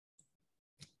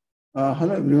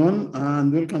Hello, everyone,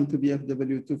 and welcome to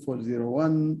BFW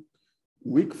 2401,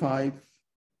 Week 5,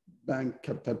 Bank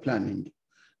Capital Planning.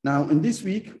 Now, in this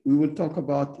week, we will talk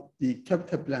about the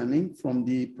capital planning from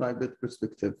the private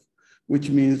perspective, which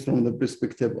means from the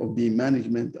perspective of the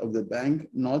management of the bank,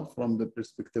 not from the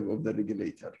perspective of the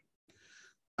regulator.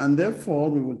 And therefore,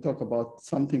 we will talk about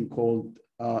something called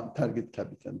target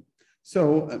capital.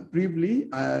 So briefly,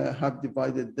 I have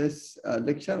divided this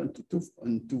lecture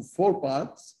into four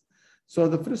parts. So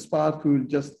the first part, we will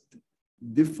just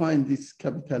define this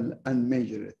capital and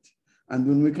measure it. And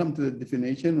when we come to the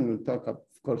definition, we will talk, of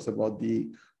course, about the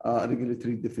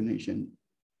regulatory definition.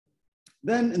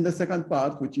 Then in the second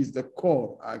part, which is the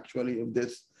core actually of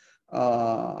this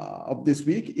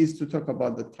week, is to talk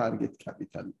about the target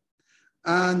capital.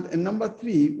 And in number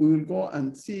 3, we will go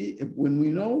and see if when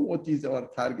we know what is our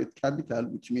target capital,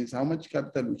 which means how much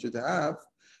capital we should have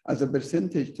as a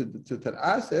percentage to the total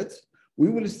assets, we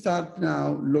will start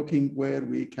now looking where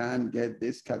we can get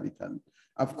this capital.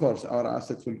 Of course, our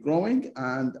assets will growing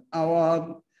and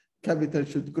our capital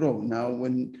should grow. Now,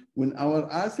 when our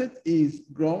asset is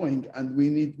growing and we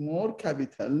need more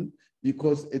capital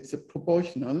because it's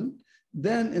proportional,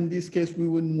 then in this case, we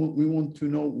want to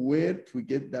know where to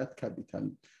get that capital.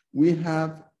 We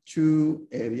have two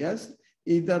areas.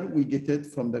 Either we get it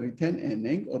from the retained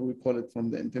earning or we call it from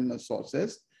the internal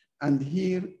sources. And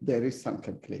here there is some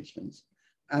calculations.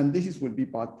 And this will be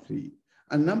part 3.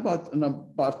 And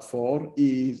part 4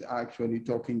 is actually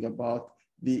talking about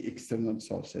the external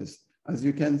sources. As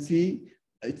you can see,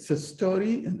 it's a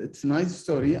story and it's a nice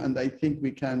story. And I think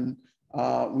we can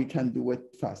do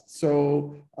it fast.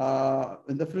 So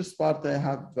in the first part, I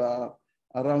have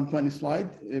around 20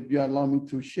 slides. If you allow me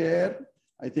to share,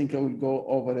 I think I will go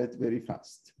over it very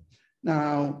fast.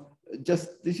 Now, this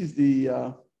is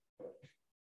the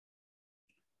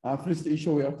first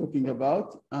issue we are talking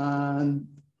about. And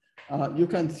you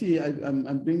can see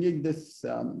I'm bringing this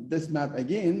map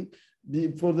again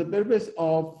for the purpose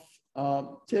of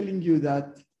telling you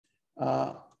that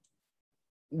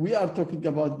we are talking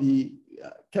about the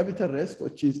capital risk,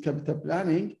 which is capital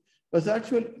planning, but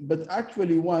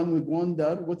actually one would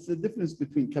wonder what's the difference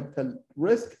between capital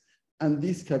risk and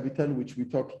this capital which we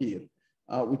talk here,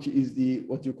 which is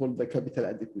what you call the capital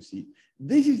adequacy.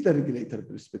 This is the regulator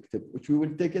perspective, which we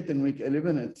will take it in week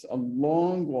 11. It's a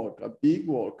long walk, a big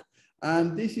walk.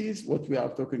 And this is what we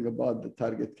are talking about, the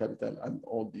target capital and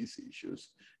all these issues.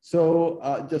 So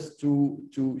just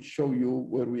to show you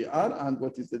where we are and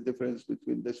what is the difference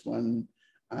between this one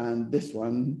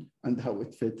and how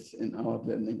it fits in our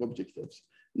learning objectives.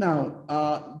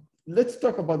 Now, let's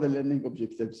talk about the learning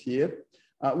objectives here.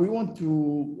 We want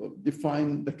to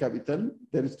define the capital.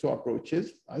 There is 2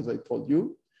 approaches, as I told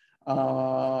you.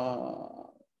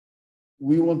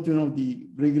 We want to know the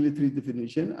regulatory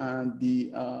definition and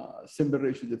the simple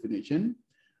ratio definition.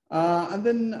 And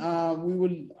then we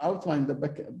will outline the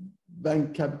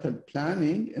bank capital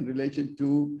planning in relation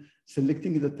to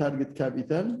selecting the target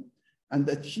capital and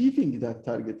achieving that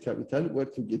target capital, where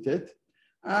to get it.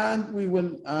 And we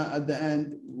will, at the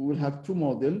end, we will have 2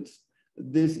 models.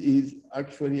 This is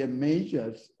actually a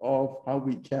measures of how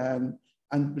we can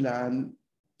and plan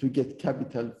to get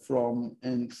capital from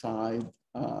inside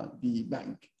the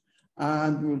bank.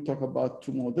 And we will talk about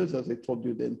 2 models, as I told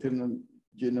you, the internal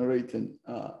generating,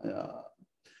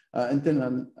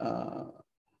 internal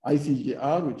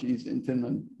ICGR, which is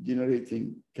internal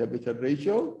generating capital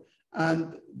ratio.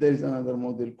 And there is another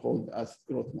model called asset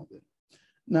growth model.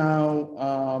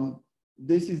 Now,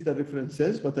 this is the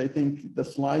references, but I think the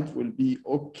slides will be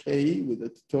okay with the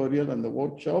tutorial and the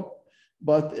workshop.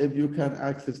 But if you can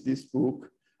access this book,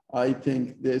 I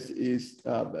think this is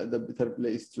the better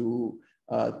place to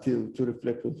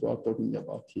reflect what we are talking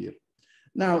about here.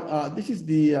 Now, this is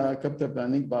the capital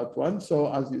planning part 1.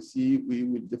 So as you see, we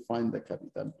will define the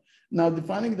capital. Now,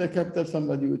 defining the capital,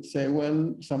 someone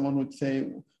would say,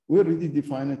 we already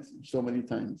defined it so many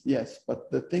times. Yes, but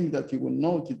the thing that you will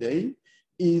know today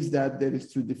is that there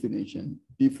is 2 definitions.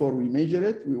 Before we measure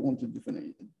it, we want to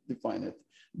define it.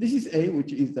 This is A,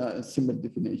 which is the simple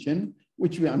definition,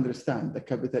 which we understand. The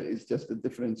capital is just the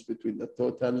difference between the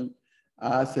total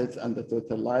assets and the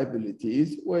total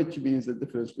liabilities, which means the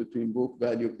difference between book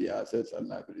value of the assets and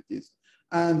liabilities.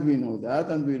 And we know that,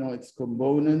 and we know its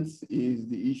components is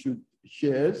the issued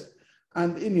shares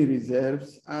and any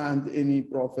reserves and any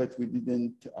profit we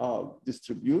didn't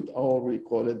distribute, or we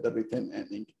call it the retained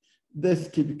earning. This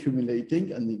keep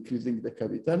accumulating and increasing the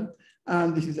capital.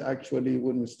 And this is actually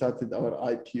when we started our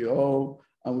IPO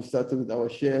and we started with our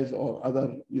shares or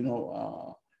other,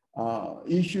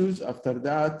 issues. After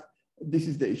that, This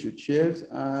is the issued shares,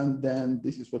 and then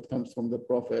this is what comes from the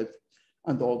profit,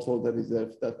 and also the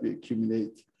reserves that we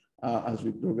accumulate as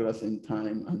we progress in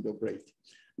time and operate.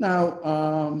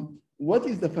 Now, what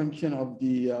is the function of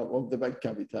the bank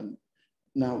capital?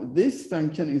 Now, this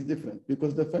function is different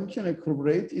because the function of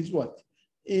corporate is what?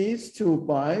 Is to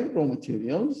buy raw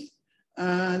materials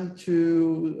and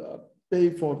to pay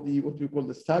for what we call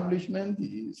the establishment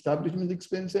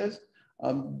expenses,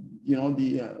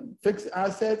 the fixed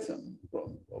assets,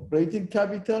 operating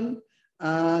capital,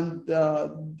 and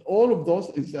all of those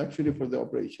is actually for the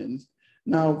operations.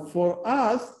 Now, for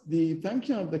us, the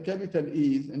function of the capital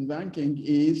is in banking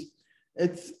is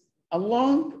it's a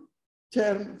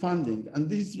long-term funding, and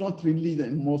this is not really the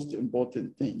most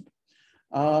important thing.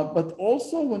 But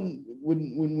also when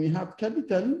we have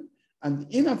capital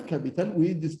and enough capital,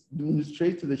 we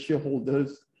demonstrate to the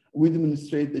shareholders,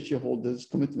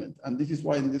 commitment. And this is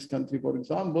why in this country, for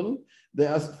example, they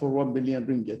asked for 1 billion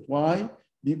ringgit. Why?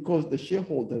 Because the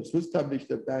shareholders who established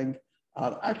the bank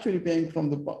are actually paying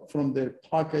from their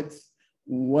pockets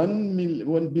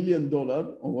 $1 billion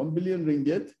or 1 billion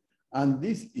ringgit, and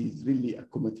this is really a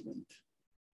commitment.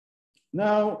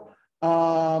 Now,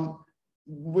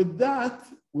 with that,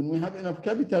 when we have enough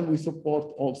capital, we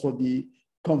support also the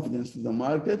confidence to the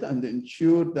market and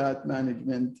ensure that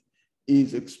management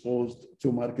is exposed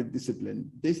to market discipline.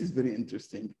 This is very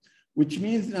interesting, which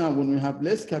means now when we have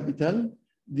less capital,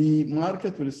 the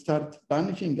market will start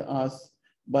punishing us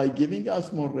by giving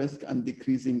us more risk and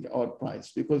decreasing our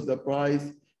price, because the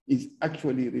price is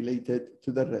actually related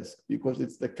to the risk, because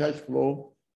it's the cash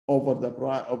flow over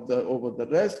the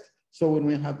risk. So when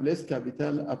we have less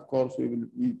capital, of course, we will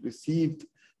be perceived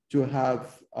to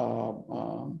have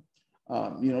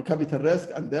capital risk,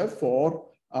 and therefore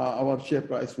our share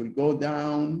price will go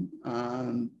down.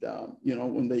 And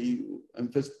when they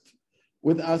invest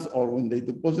with us or when they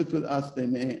deposit with us, they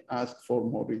may ask for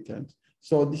more returns.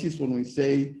 So this is when we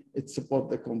say it supports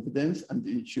the confidence and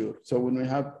ensure. So when we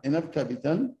have enough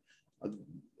capital,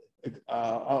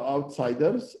 our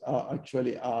outsiders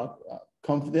actually are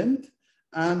confident,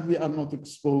 and we are not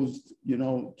exposed,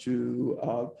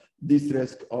 to this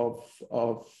risk of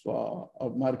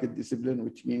market discipline,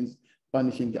 which means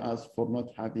punishing us for not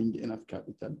having enough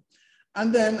capital.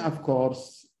 And then, of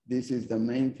course, this is the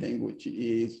main thing, which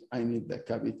is I need the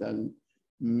capital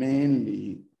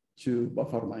mainly to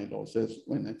buffer my losses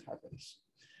when it happens.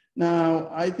 Now,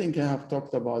 I think I have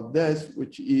talked about this,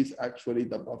 which is actually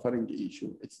the buffering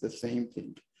issue. It's the same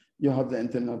thing. You have the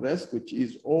internal risk, which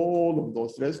is all of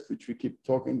those risks, which we keep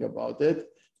talking about it.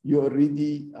 You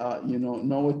already,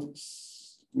 know it.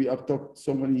 We have talked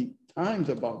so many times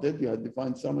about it. We have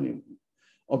defined so many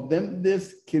of them.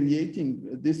 This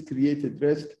created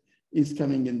risk is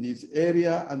coming in this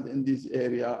area, and in this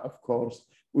area, of course,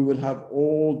 we will have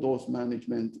all those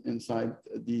management inside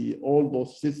all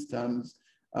those systems,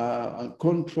 and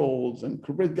controls and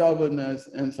corporate governance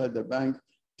inside the bank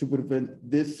to prevent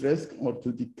this risk or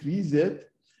to decrease it,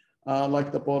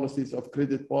 like the policies of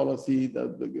credit policy,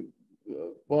 the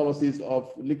policies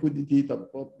of liquidity, the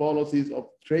policies of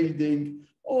trading.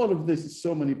 All of this is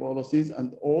so many policies,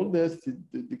 and all this to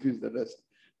decrease the risk.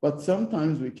 But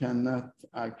sometimes we cannot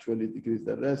actually decrease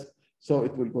the risk, so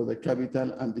it will go the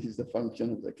capital, and this is the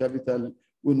function of the capital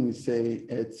when we say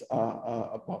it's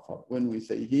a buffer. When we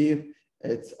say here,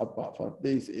 it's a buffer.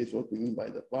 This is what we mean by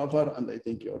the buffer, and I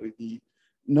think you already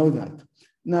know that.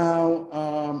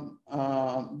 Now,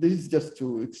 this is just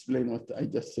to explain what I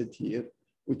just said here,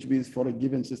 which means for a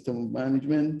given system of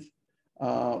management,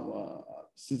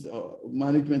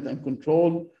 management and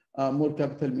control, more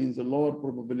capital means a lower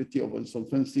probability of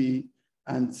insolvency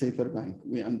and safer bank.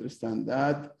 We understand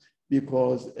that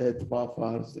because it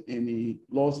buffers any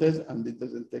losses and it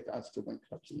doesn't take us to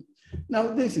bankruptcy. Now,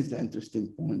 this is the interesting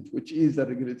point, which is the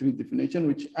regulatory definition,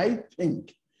 which I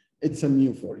think it's a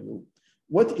new for you.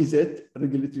 What is it?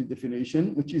 Regulatory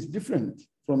definition, which is different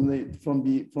from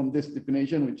this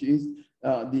definition, which is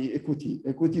the equity.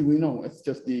 Equity, we know it's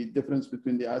just the difference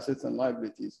between the assets and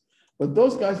liabilities. But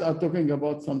those guys are talking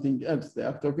about something else. They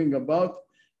are talking about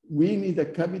we need a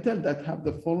capital that have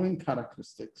the following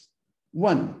characteristics.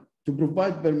 One, to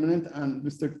provide permanent and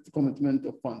restricted commitment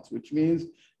of funds, which means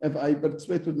if I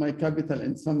participate with my capital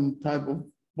in some type of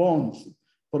bonds,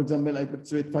 for example, I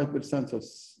participate 5% or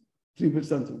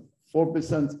 3% or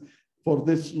 4% for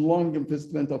this long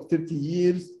investment of 30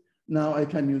 years, now I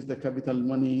can use the capital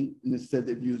money instead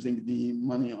of using the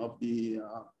money of the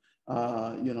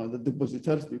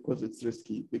depositors, because it's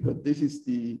risky, because this is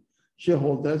the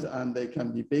shareholders and they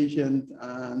can be patient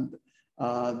and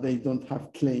they don't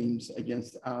have claims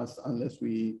against us unless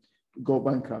we go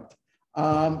bankrupt.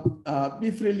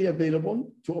 Be freely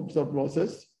available to absorb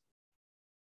losses,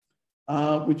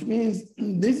 which means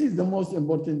this is the most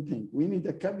important thing. We need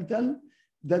a capital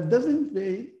that doesn't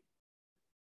pay,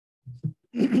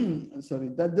 sorry,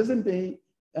 that doesn't pay,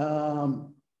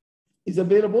 is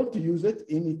available to use it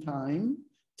anytime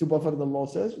to buffer the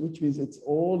losses, which means it's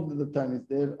all the time it's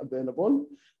there available.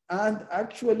 And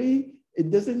actually, it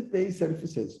doesn't pay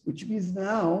services, which means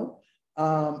now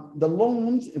the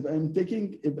loans, if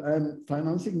I'm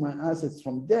financing my assets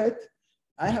from debt,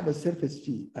 I have a service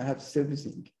fee, I have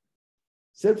servicing.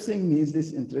 Servicing means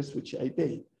this interest which I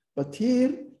pay. But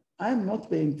here, I'm not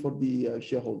paying for the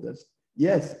shareholders.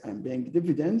 Yes, I'm paying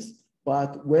dividends,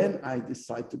 but when I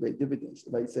decide to pay dividends,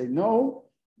 if I say no,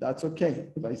 that's okay.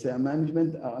 If I say a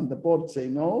management and the board say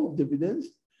no dividends,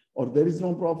 or there is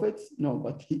no profits, no.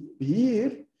 But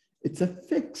here, it's a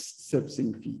fixed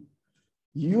servicing fee.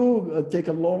 You take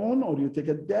a loan or you take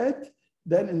a debt,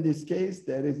 then in this case,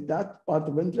 there is that part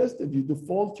of interest. If you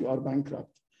default, you are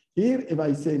bankrupt. Here, if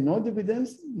I say no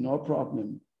dividends, no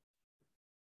problem.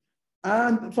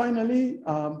 And finally,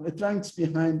 it ranks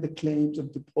behind the claims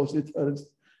of depositors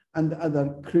and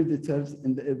other creditors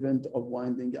in the event of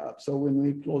winding up. So when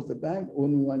we close the bank,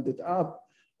 when we wind it up,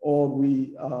 or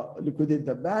we liquidate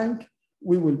the bank,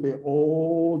 we will pay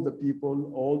all the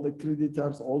people, all the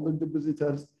creditors, all the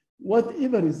depositors.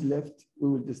 Whatever is left, we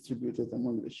will distribute it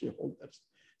among the shareholders.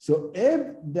 So if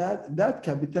that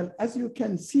capital, as you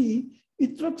can see,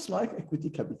 it looks like equity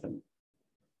capital.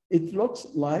 It looks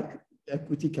like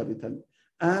equity capital.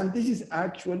 And this is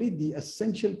actually the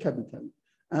essential capital.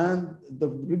 And the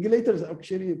regulators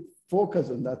actually focus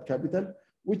on that capital,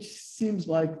 which seems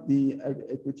like the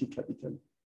equity capital.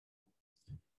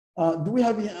 Do we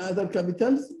have any other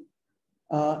capitals?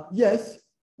 Yes,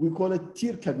 we call it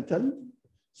tier capital.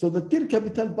 So the tier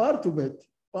capital part of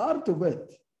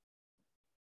it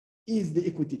is the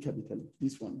equity capital,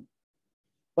 this one.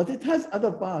 But it has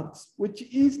other parts, which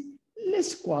is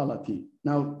less quality.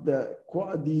 Now,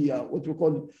 what we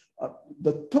call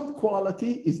the top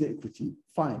quality is the equity,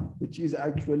 fine, which is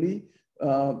actually,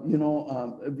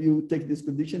 if you take this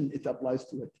condition, it applies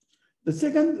to it. The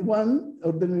second one,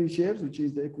 ordinary shares, which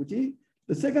is the equity.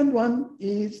 The second one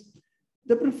is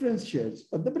the preference shares.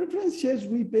 But the preference shares,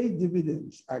 we pay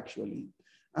dividends, actually.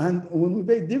 And when we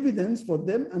pay dividends for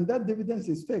them, and that dividends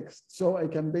is fixed, so I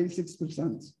can pay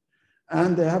 6%.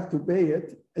 And they have to pay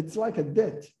it. It's like a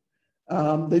debt.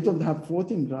 They don't have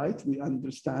voting rights. We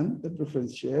understand the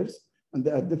preference shares, and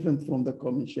they are different from the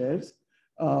common shares.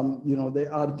 They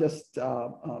are just,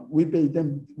 we pay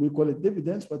them, we call it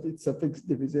dividends, but it's a fixed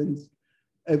dividends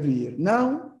every year.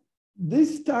 Now,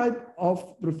 this type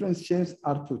of preference shares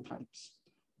are two types.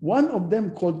 One of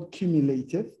them called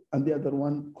cumulative, and the other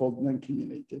one called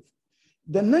non-cumulative.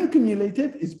 The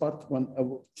non-cumulative is part one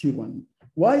of tier one.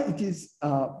 Why it is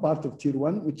part of tier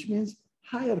one, which means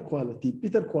higher quality,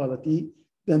 better quality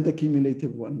than the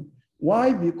cumulative one.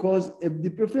 Why? Because if the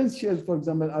preference shares, for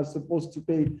example, are supposed to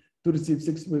receive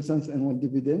 6% annual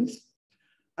dividends,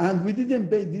 and we didn't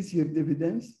pay this year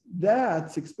dividends, that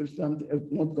 6%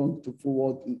 is not going to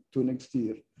forward to next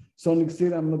year. So next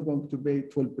year, I'm not going to pay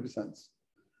 12%.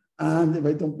 And if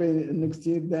I don't pay next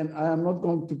year, then I am not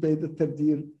going to pay the third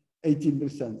year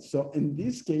 18%. So in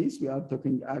this case, we are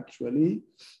talking actually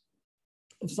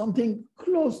of something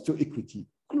close to equity,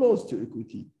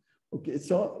 Okay,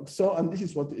 so and this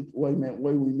is why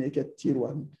we make it tier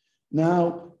one.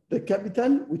 Now, the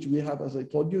capital, which we have, as I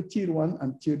told you, tier one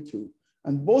and tier two.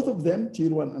 And both of them,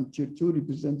 tier one and tier two,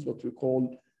 represent what we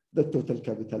call the total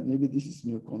capital. Maybe this is a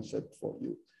new concept for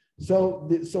you. So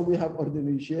we have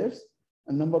ordinary shares,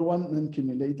 and number one,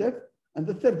 non-cumulative. And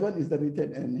the third one is the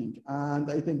retained earning. And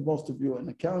I think most of you in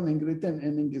accounting, retained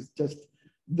earning is just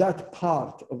that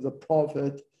part of the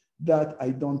profit that I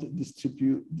don't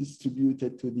distribute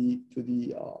it to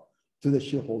the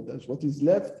shareholders. What is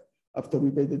left after we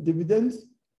pay the dividends,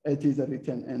 it is a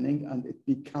retained earning, and it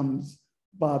becomes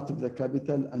part of the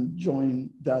capital and join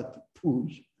that pool.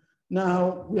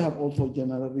 Now, we have also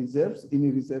general reserves. Any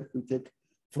reserve we take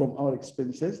from our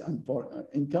expenses and for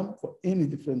income for any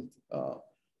different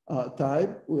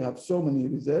type. We have so many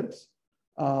reserves.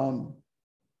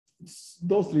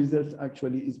 Those reserves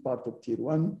actually is part of tier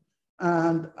one.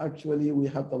 And actually we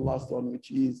have the last one,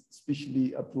 which is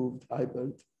specially approved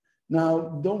hybrid.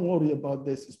 Now, don't worry about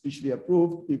this specially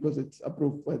approved because it's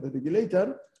approved by the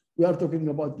regulator. We are talking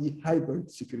about the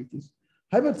hybrid securities.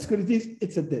 Hybrid securities,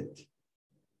 it's a debt.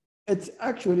 It's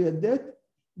actually a debt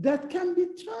that can be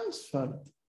transferred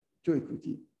to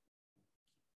equity,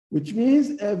 which means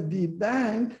if the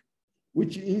bank,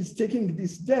 which is taking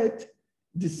this debt,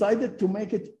 decided to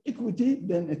make it equity,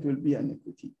 then it will be an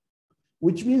equity.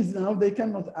 which means now they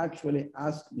cannot actually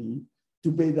ask me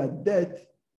to pay that debt.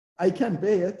 I can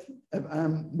pay it if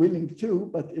I'm willing to,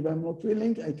 but if I'm not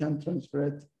willing, I can transfer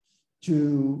it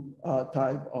to a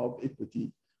type of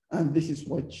equity. And this is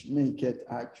what make it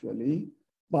actually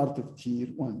part of tier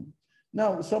 1.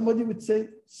 Now, somebody would say,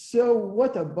 so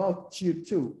what about tier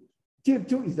 2? Tier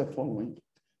 2 is the following.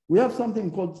 We have something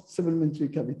called supplementary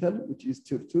capital, which is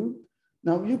tier 2.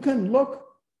 Now, you can look,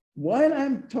 while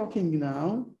I'm talking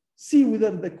now, see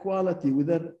whether the quality,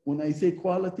 whether when I say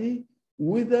quality,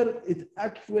 whether it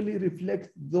actually reflects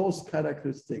those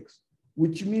characteristics,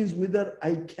 which means whether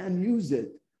I can use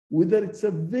it, whether it's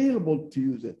available to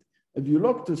use it. If you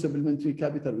look to supplementary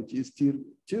capital, which is tier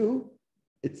 2,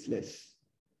 it's less.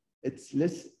 It's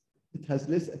less, it has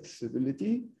less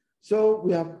accessibility. So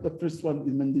we have the first one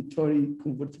is mandatory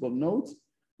convertible notes.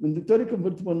 Mandatory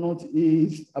convertible note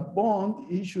is a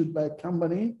bond issued by a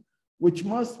company which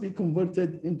must be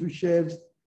converted into shares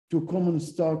to common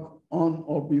stock on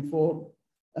or before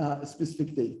a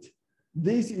specific date.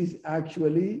 This is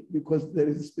actually because there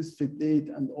is a specific date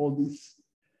and all these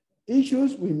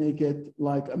issues, we make it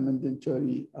like a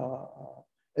mandatory,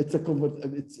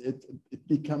 it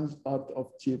becomes part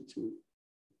of tier 2.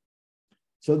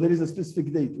 So there is a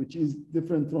specific date, which is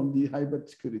different from the hybrid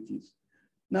securities.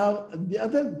 Now, the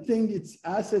other thing, it's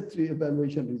asset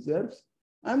reevaluation reserves.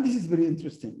 And this is very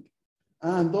interesting.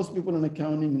 And those people in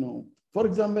accounting know. For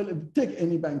example, if take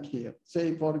any bank here,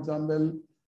 say, for example,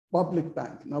 Public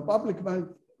Bank. Now, Public Bank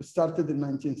started in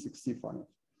 1965.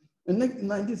 In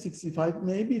 1965,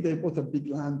 maybe they bought a big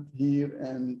land here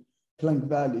in Klang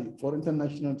Valley. For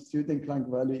international students, Klang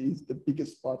Valley is the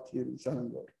biggest part here in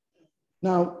Selangor.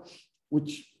 Now,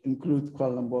 which includes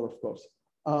Kuala Lumpur, of course.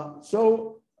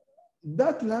 So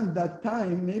that land, that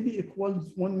time, maybe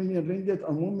equals 1 million ringgit,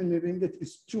 and 1 million ringgit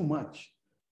is too much.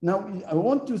 Now, I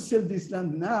want to sell this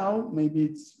land now, maybe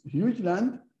it's huge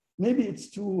land, maybe it's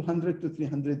 200 to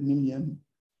 300 million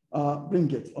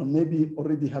ringgit, or maybe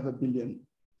already have a billion.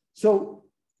 So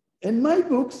in my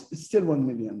books, it's still 1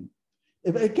 million.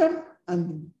 If I come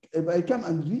and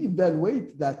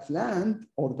reevaluate that land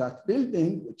or that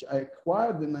building, which I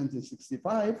acquired in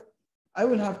 1965, I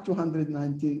will have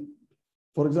 290.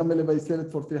 For example, if I sell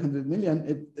it for 300 million,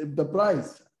 if the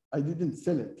price, I didn't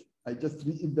sell it, I just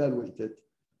reevaluated,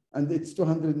 and it's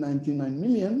 299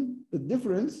 million, the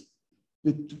difference,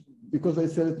 because I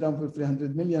sell it down for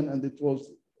 300 million and it was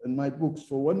in my books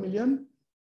for 1 million,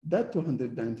 that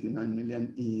 299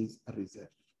 million is a reserve,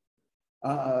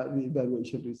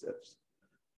 reevaluation reserves.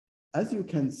 As you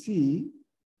can see,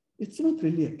 it's not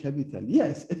really a capital.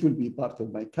 Yes, it will be part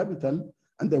of my capital,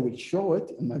 and I will show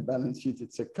it in my balance sheet,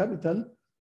 it's a capital.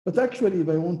 But actually, if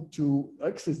I want to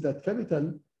access that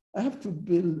capital, I have to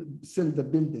sell the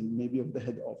building, maybe of the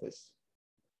head office.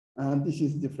 And this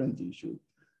is a different issue.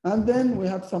 And then we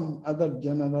have some other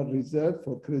general reserve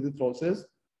for credit losses,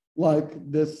 like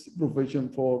this provision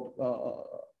for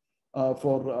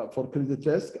credit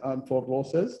risk and for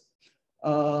losses,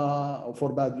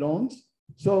 for bad loans.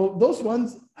 So those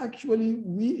ones, actually,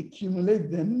 we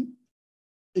accumulate them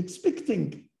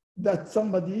expecting that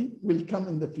somebody will come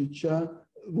in the future,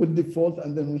 will default,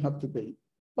 and then we have to pay.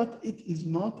 But it is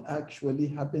not actually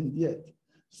happened yet.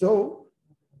 So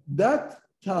that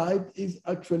type is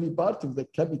actually part of the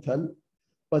capital,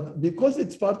 but because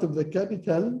it's part of the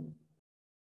capital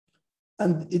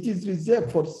and it is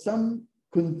reserved for some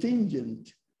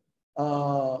contingent,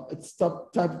 it's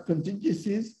type of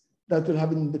contingencies that will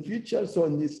happen in the future. So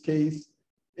in this case,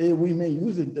 we may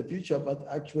use it in the future, but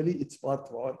actually it's part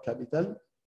of our capital,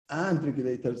 and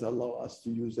regulators allow us to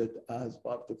use it as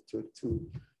part of tier 2.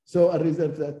 So a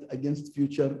reserve that against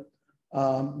future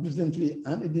presently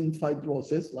unidentified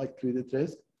losses like credit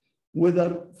risk,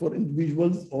 whether for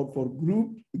individuals or for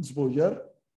group exposure,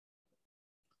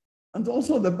 and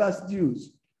also the past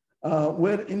dues,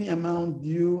 where any amount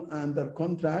due under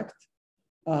contract,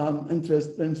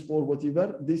 interest, principal,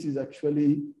 whatever, this is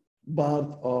actually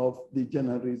part of the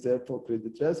general reserve for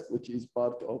credit risk, which is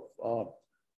part of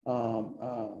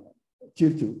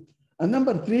tier 2. And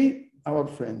number 3, our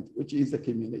friend, which is the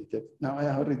cumulative. Now, I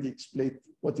already explained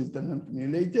what is the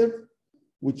non-cumulative,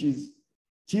 which is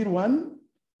tier 1,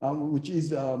 which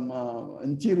is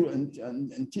in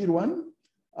tier 1,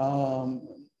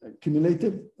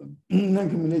 cumulative,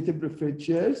 non-cumulative preferred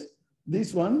shares.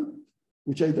 This one,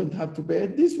 which I don't have to pay,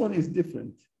 this one is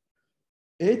different.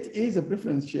 It is a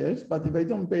preference shares, but if I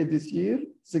don't pay this year,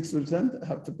 6%, I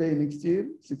have to pay next year,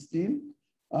 16,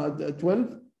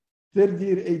 12, third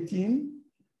year, 18.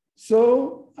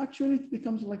 So actually it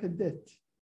becomes like a debt.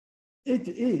 It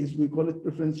is, we call it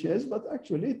preference shares, but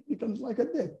actually it becomes like a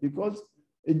debt because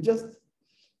it just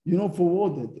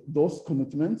forwarded those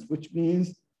commitments, which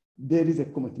means there is a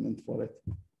commitment for it.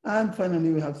 And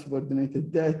finally, we have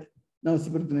subordinated debt. Now,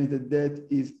 subordinated debt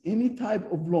is any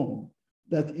type of loan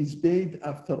that is paid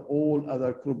after all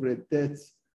other corporate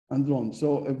debts and loans.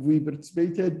 So if we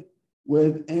participated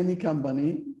with any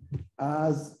company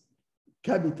as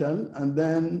capital, and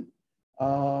then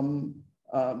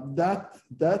that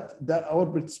our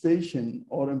participation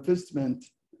or investment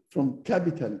from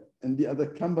capital in the other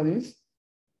companies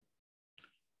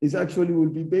is actually will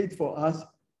be paid for us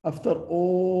after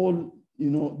all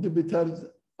debtors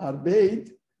are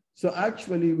paid. So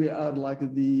actually we are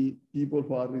like the people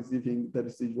who are receiving the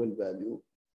residual value.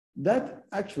 That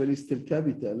actually is still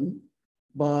capital,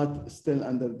 but still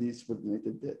under the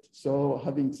subordinated debt. So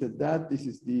having said that, this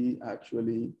is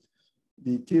actually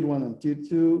the tier 1 and tier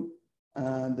 2,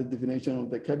 and the definition of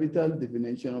the capital,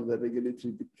 definition of the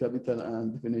regulatory capital,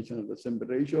 and definition of the simple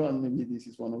ratio. And maybe this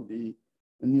is one of the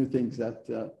new things that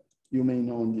you may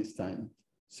know in this time.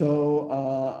 So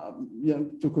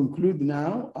to conclude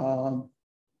now,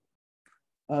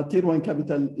 tier 1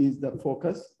 capital is the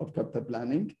focus of capital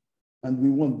planning, and we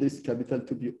want this capital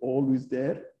to be always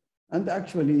there. And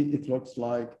actually, it looks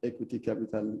like equity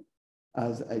capital,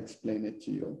 as I explained it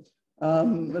to you.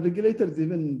 Regulators,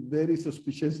 even very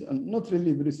suspicious, and not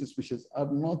really very suspicious, are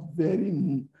not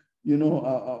very,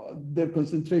 their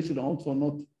concentration also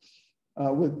not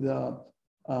with the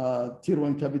tier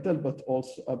 1 capital, but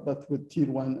also but with tier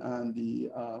 1 and the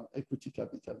equity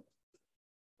capital.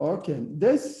 Okay,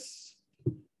 this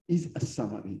is a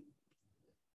summary.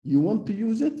 You want to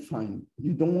use it, fine.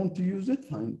 You don't want to use it,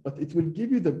 fine. But it will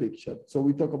give you the picture. So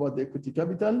we talk about the equity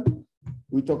capital.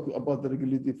 We talk about the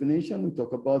regulatory definition. We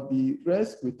talk about the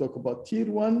risk. We talk about tier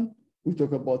 1. We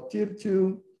talk about tier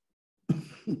 2.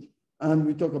 And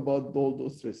we talk about all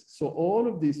those risks. So all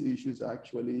of these issues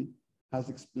actually has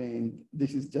explained.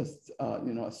 This is just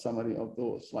a summary of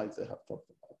those slides I have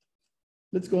talked about.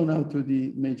 Let's go now to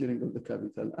the measuring of the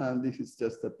capital. And this is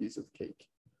just a piece of cake.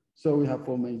 So we have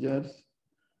 4 measures.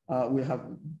 We have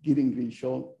gearing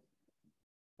ratio,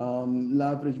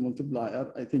 leverage multiplier.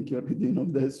 I think you already know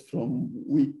this from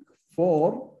week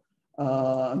 4.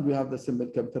 And we have the simple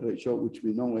capital ratio, which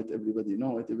we know it, everybody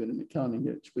know it, even in accounting,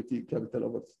 equity capital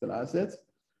over total assets.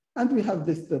 And we have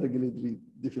this the regulatory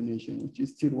definition, which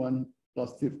is tier 1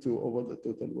 plus tier 2 over the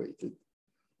total weighted.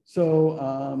 So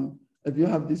if you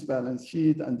have this balance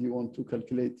sheet and you want to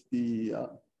calculate the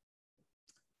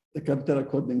capital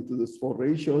according to those 4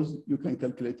 ratios, you can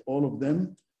calculate all of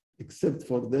them except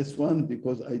for this one,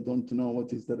 because I don't know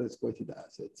what is the risk-weighted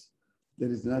assets. There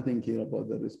is nothing here about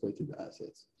the risk-weighted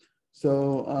assets.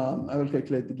 So I will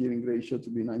calculate the gearing ratio to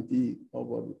be 90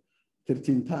 over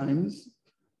 13 times.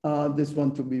 This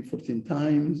one to be 14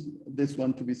 times, this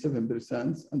one to be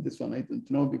 7%, and this one I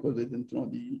don't know because I didn't know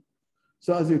the.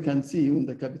 So as you can see, when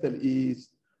the capital is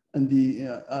and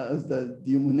as the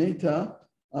denominator,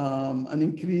 an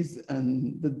increase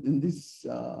in this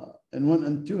in 1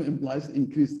 and 2 implies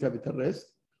increased capital risk,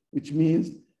 which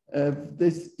means if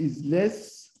this is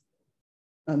less,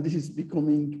 and this is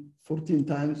becoming 14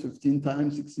 times, 15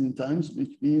 times, 16 times,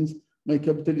 which means my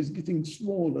capital is getting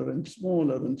smaller and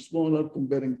smaller and smaller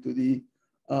comparing to the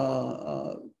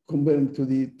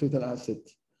total asset.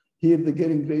 Here, the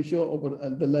gearing ratio over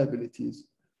the liabilities.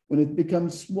 When it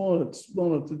becomes smaller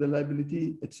to the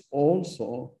liability, it's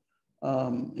also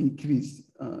increased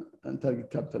and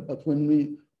target capital. But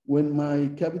when my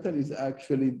capital is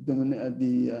actually the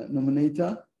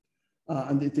nominator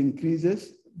and it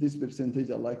increases, this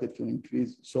percentage I like it to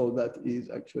increase. So that is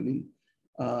actually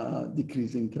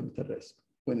decreasing capital risk.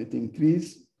 When it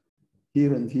increases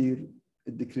here and here,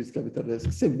 it decreases capital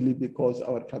risk simply because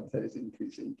our capital is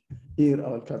increasing. Here,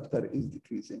 our capital is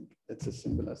decreasing. It's as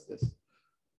simple as this.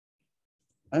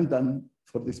 I'm done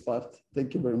for this part.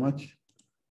 Thank you very much.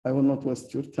 I will not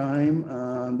waste your time,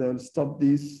 and I will stop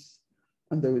this,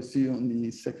 and I will see you on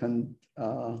the second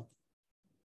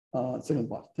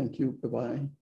part. Thank you. Bye-bye.